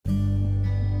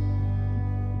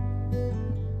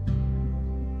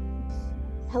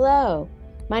Hello,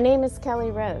 my name is Kelly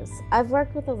Rose. I've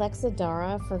worked with Alexa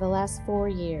Dara for the last 4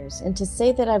 years, and to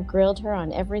say that I've grilled her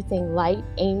on everything light,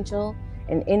 angel,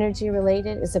 and energy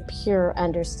related is a pure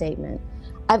understatement.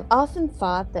 I've often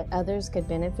thought that others could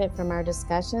benefit from our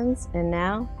discussions, and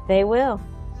now they will.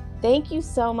 Thank you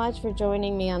so much for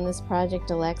joining me on this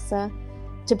project, Alexa.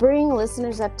 To bring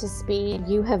listeners up to speed,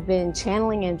 you have been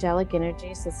channeling angelic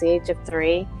energy since the age of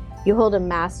 3. You hold a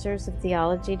master's of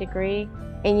theology degree,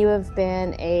 and you have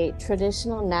been a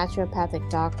traditional naturopathic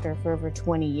doctor for over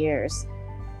 20 years.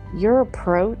 Your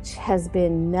approach has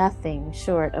been nothing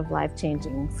short of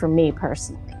life-changing for me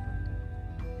personally.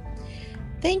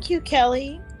 Thank you,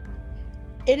 Kelly.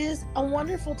 It is a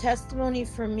wonderful testimony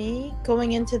for me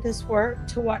going into this work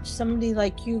to watch somebody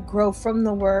like you grow from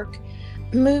the work,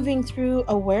 moving through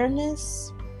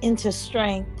awareness into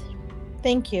strength.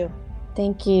 Thank you.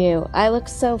 Thank you. I look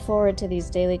so forward to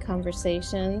these daily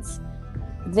conversations.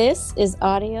 This is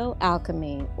Audio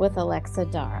Alchemy with Alexa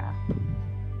Dara.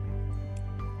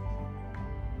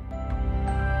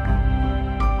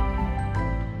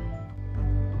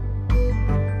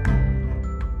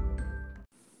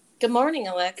 Good morning,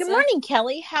 Alexa. Good morning,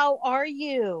 Kelly. How are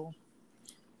you?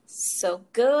 So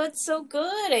good,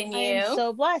 and you? I am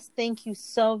so blessed. Thank you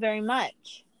so very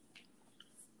much.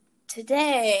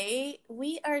 Today,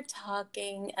 we are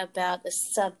talking about a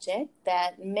subject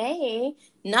that may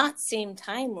not seem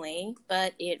timely,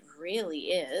 but it really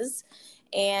is.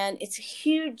 And it's a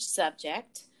huge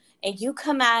subject, and you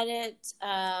come at it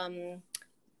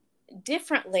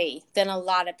differently than a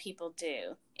lot of people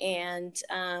do. And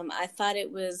I thought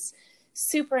it was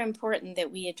super important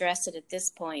that we address it at this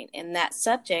point. And that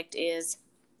subject is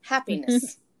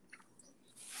happiness.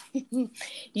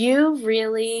 You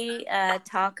really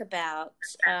talk about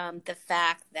the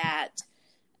fact that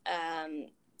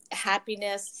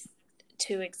happiness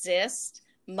to exist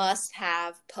must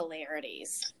have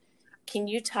polarities. Can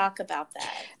you talk about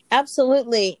that?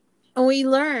 Absolutely.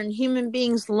 Human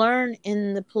beings learn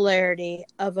in the polarity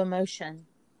of emotion.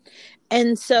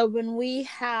 And so when we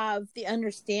have the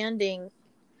understanding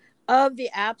of the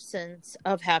absence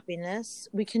of happiness,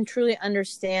 we can truly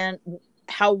understand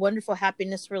how wonderful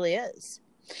happiness really is.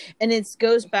 And it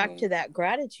goes back to that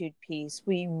gratitude piece.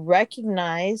 We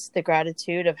recognize the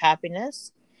gratitude of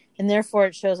happiness, and therefore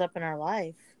it shows up in our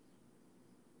life.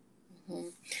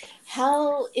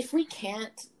 How, if we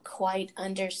can't quite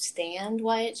understand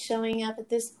why it's showing up at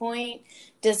this point,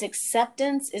 does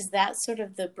acceptance, is that sort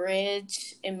of the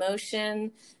bridge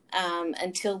emotion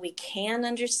until we can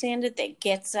understand it that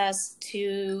gets us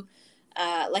to,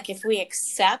 like if we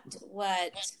accept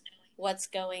what's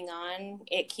going on,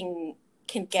 it can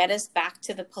get us back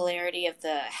to the polarity of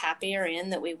the happier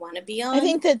end that we want to be on? I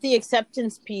think that the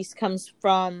acceptance piece comes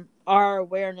from our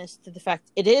awareness to the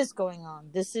fact it is going on.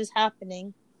 This is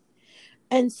happening.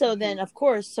 And so then, of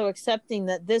course, so accepting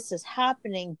that this is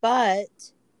happening,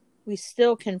 but we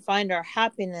still can find our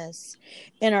happiness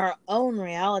in our own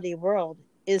reality world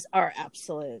is our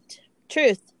absolute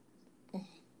truth.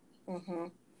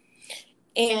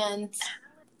 And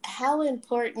how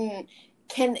important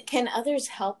can others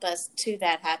help us to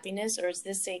that happiness, or is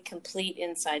this a complete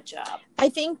inside job? I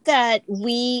think that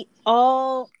we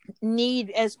all need,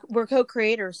 as we're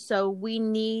co-creators, so we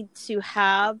need to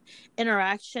have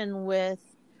interaction with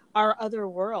our other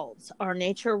worlds, our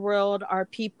nature world, our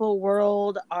people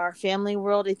world, our family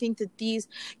world. I think that these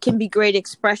can be great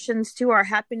expressions to our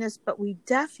happiness, but we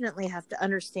definitely have to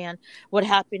understand what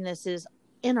happiness is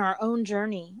in our own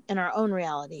journey, in our own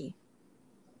reality.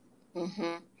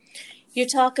 You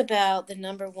talk about the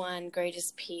number one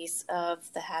greatest piece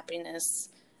of the happiness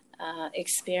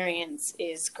experience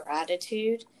is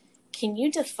gratitude. Can you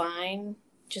define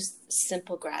just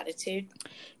simple gratitude?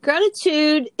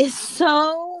 Gratitude is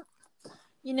so,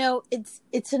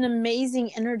 it's an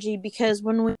amazing energy, because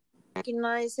when we're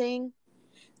recognizing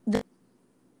the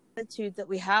gratitude that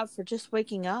we have for just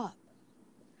waking up,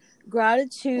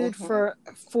 gratitude for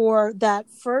that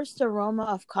first aroma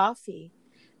of coffee,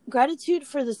 gratitude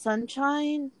for the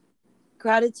sunshine,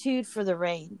 gratitude for the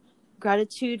rain,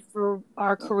 gratitude for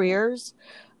our careers,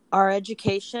 our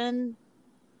education,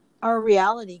 our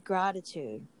reality.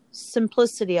 Gratitude,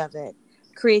 simplicity of it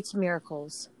creates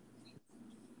miracles.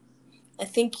 I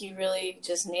think you really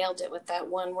just nailed it with that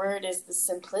one word, is the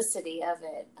simplicity of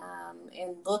it,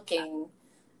 and looking,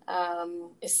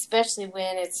 especially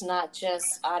when it's not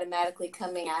just automatically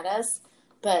coming at us,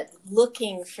 but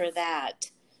looking for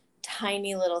that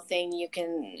tiny little thing you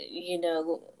can,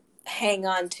 hang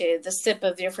on to, the sip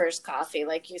of your first coffee,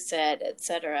 like you said,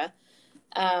 etc.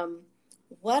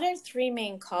 What are 3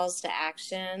 main calls to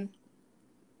action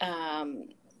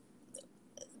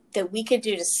that we could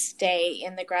do to stay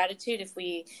in the gratitude if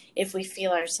we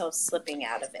feel ourselves slipping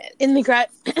out of it? In the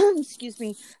excuse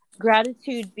me,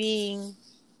 gratitude being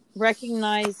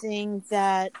recognizing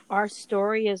that our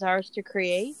story is ours to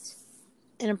create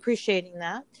and appreciating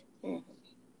that. Mm-hmm.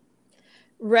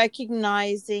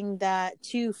 Recognizing that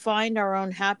to find our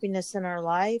own happiness in our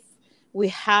life, we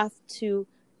have to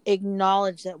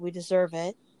acknowledge that we deserve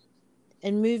it,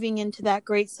 and moving into that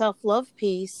great self-love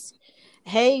piece.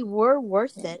 Hey, we're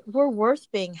worth it. We're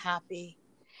worth being happy.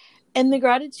 And the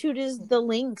gratitude is the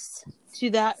links to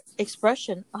that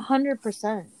expression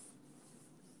 100%.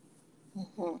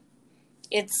 Mm-hmm.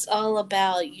 It's all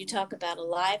about, you talk about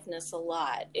aliveness a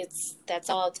lot. That's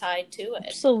all tied to it.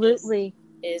 Absolutely.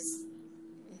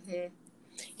 Mm-hmm.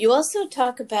 You also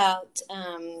talk about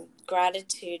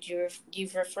gratitude.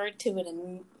 You've referred to it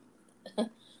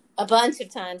a bunch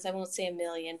of times. I won't say a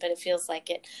million, but it feels like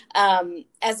it,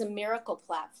 as a miracle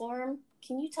platform.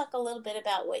 Can you talk a little bit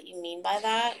about what you mean by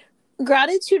that?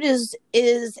 Gratitude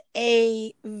is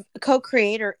a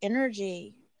co-creator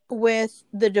energy with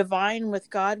the divine, with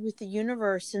God, with the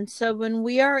universe. And so when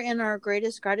we are in our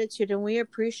greatest gratitude and we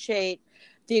appreciate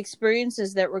the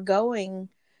experiences that are going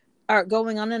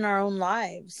on in our own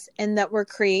lives and that we're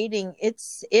creating, it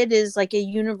is like a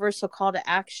universal call to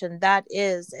action. That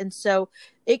is. And so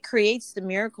it creates the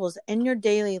miracles in your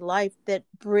daily life that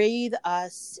breathe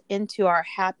us into our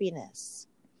happiness.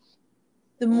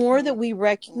 The more that we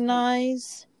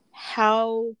recognize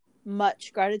how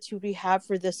much gratitude we have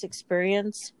for this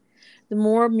experience, the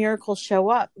more miracles show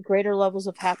up, greater levels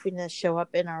of happiness show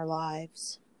up in our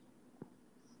lives.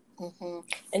 Mm-hmm.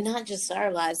 And not just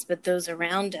our lives, but those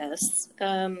around us.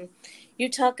 You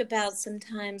talk about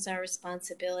sometimes our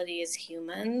responsibility as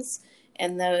humans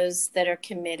and those that are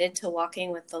committed to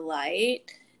walking with the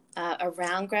light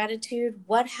around gratitude.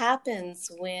 What happens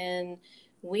when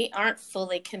we aren't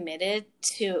fully committed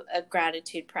to a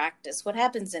gratitude practice? What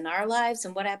happens in our lives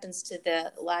and what happens to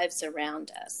the lives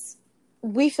around us?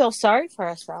 We feel sorry for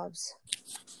ourselves.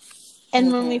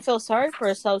 And when we feel sorry for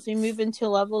ourselves, we move into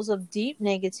levels of deep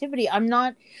negativity. I'm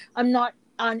not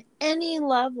on any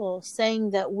level saying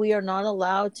that we are not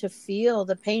allowed to feel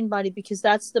the pain body, because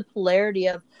that's the polarity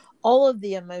of all of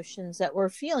the emotions that we're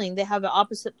feeling. They have an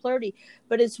opposite polarity,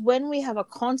 but it's when we have a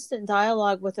constant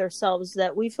dialogue with ourselves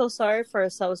that we feel sorry for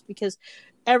ourselves, because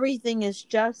everything is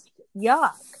just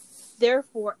yuck.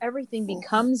 Therefore, everything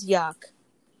becomes yuck,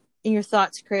 and your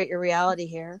thoughts create your reality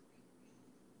here.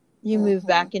 You move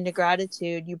back into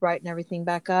gratitude, you brighten everything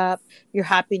back up, your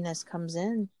happiness comes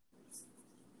in.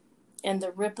 And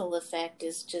the ripple effect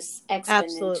is just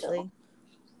exponential. Absolutely.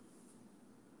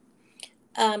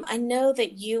 I know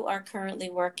that you are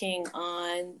currently working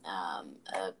on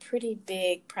a pretty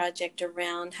big project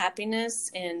around happiness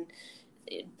and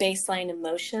baseline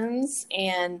emotions.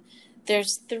 And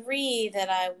there's three that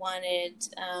I wanted,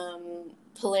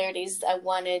 polarities I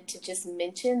wanted to just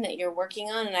mention that you're working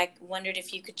on. And I wondered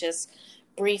if you could just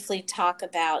briefly talk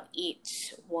about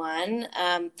each one.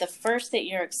 The first that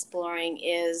you're exploring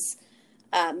is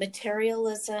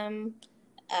materialism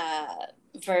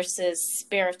versus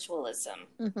spiritualism.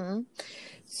 Mm-hmm.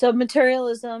 So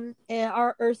materialism in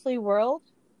our earthly world,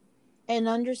 and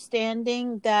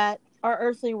understanding that our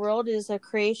earthly world is a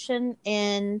creation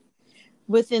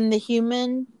within the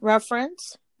human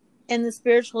reference, and the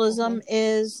spiritualism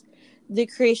is the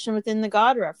creation within the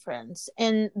God reference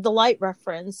and the light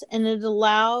reference. And it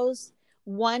allows,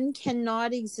 one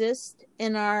cannot exist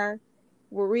in our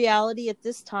reality at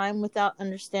this time without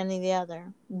understanding the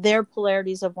other. They're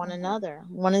polarities of one another.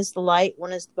 One is the light,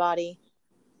 one is the body.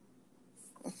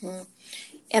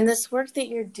 And this work that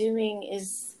you're doing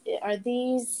are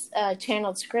these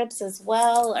channeled scripts as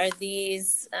well? Are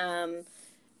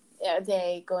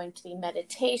they going to be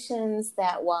meditations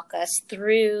that walk us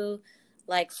through,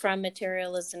 like from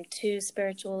materialism to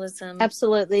spiritualism?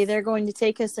 Absolutely. They're going to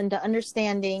take us into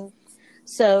understanding.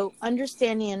 So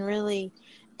understanding and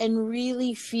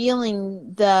really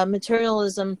feeling the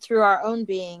materialism through our own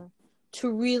being,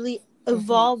 to really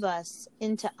evolve us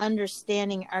into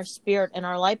understanding our spirit and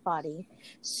our light body.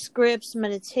 Scripts,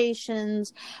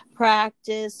 meditations,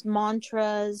 practice,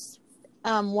 mantras,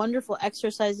 wonderful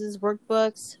exercises,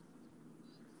 workbooks.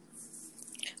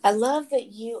 I love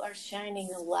that you are shining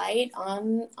a light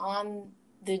on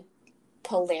the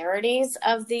polarities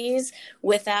of these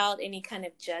without any kind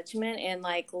of judgment, and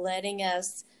like letting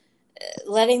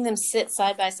them sit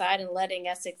side by side and letting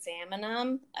us examine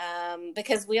them,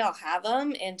 because we all have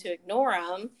them, and to ignore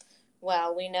them,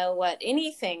 well, we know what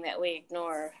anything that we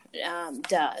ignore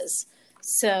does.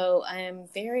 So I am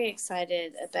very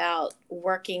excited about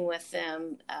working with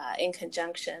them in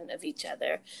conjunction of each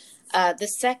other. The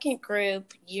second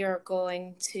group you're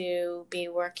going to be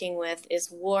working with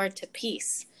is War to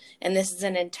Peace. And this is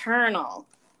an internal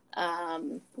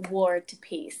War to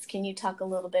Peace. Can you talk a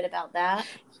little bit about that?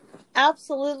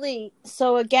 Absolutely.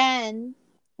 So again,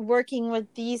 working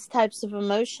with these types of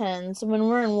emotions, when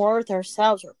we're in war with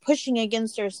ourselves, we're pushing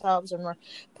against ourselves and we're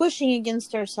pushing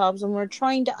against ourselves and we're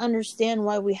trying to understand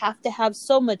why we have to have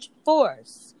so much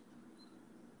force.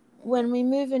 When we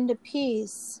move into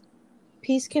peace,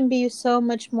 peace can be so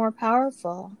much more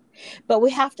powerful. But we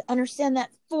have to understand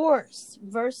that force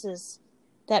versus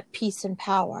that peace and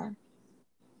power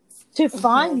to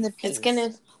find the peace.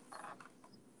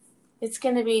 It's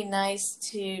going to be nice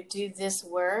to do this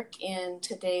work in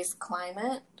today's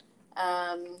climate,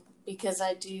 because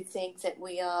I do think that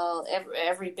we all,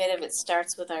 every bit of it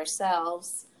starts with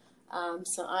ourselves.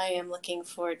 So I am looking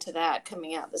forward to that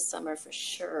coming out this summer for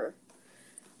sure.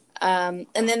 And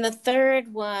then the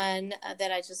third one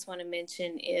that I just want to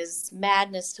mention is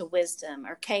Madness to Wisdom,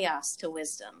 or Chaos to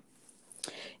Wisdom.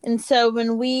 And so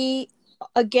when we,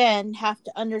 again, have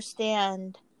to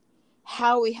understand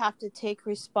how we have to take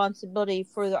responsibility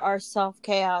for our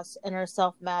self-chaos and our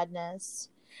self-madness,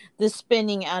 the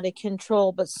spinning out of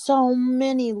control, but so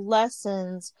many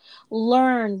lessons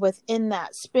learned within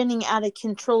that spinning out of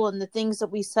control and the things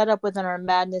that we set up within our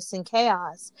madness and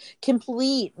chaos,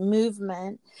 complete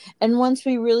movement. And once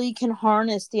we really can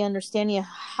harness the understanding of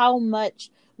how much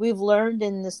we've learned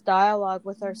in this dialogue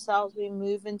with ourselves, we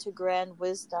move into grand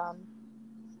wisdom.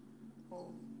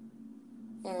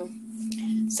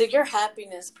 So your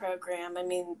happiness program, I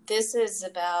mean, this is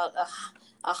about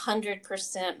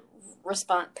 100%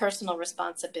 personal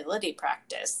responsibility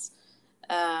practice.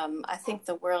 I think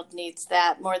the world needs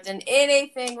that more than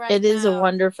anything right now. It is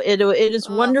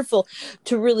wonderful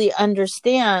to really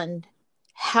understand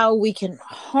how we can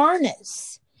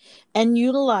harness and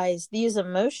utilize these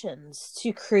emotions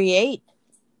to create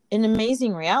an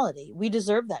amazing reality. We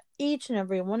deserve that. Each and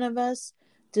every one of us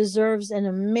deserves an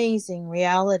amazing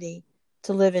reality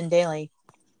to live in daily.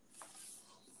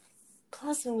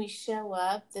 Plus, when we show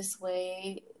up this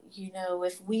way, you know,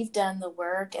 if we've done the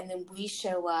work and then we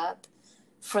show up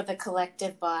for the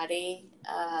collective body,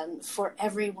 for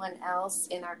everyone else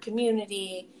in our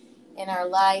community, in our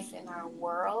life, in our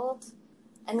world,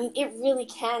 I mean, it really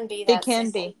can be that simple. It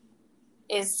can be.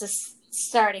 It's just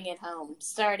starting at home,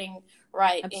 starting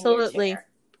right in your chair.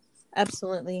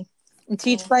 Absolutely. And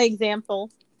teach by example.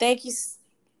 Thank you.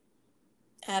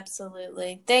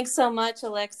 Absolutely. Thanks so much,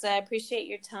 Alexa. I appreciate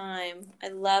your time. I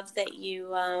love that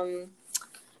you, I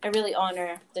really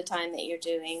honor the time that you're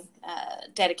doing,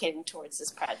 dedicating towards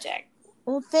this project.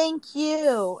 Well, thank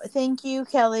you. Thank you,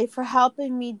 Kelly, for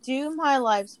helping me do my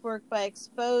life's work by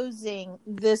exposing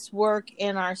this work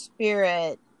in our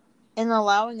spirit and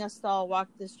allowing us to all walk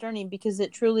this journey, because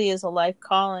it truly is a life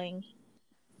calling.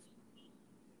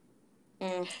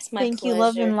 It's my Thank pleasure. You.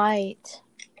 Love and light.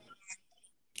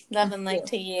 Love and light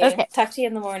to you. Okay. Talk to you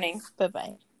in the morning.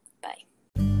 Bye-bye. Bye.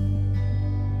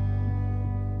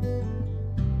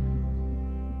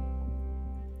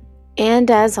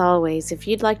 And as always, if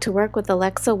you'd like to work with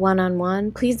Alexa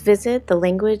one-on-one, please visit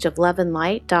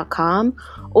thelangwageofloveandlight.com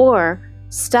or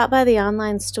stop by the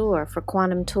online store for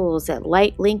quantum tools at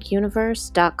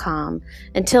lightlinkuniverse.com.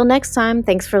 Until next time,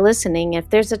 thanks for listening. If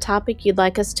there's a topic you'd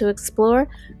like us to explore,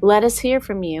 let us hear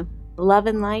from you. Love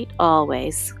and light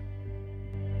always.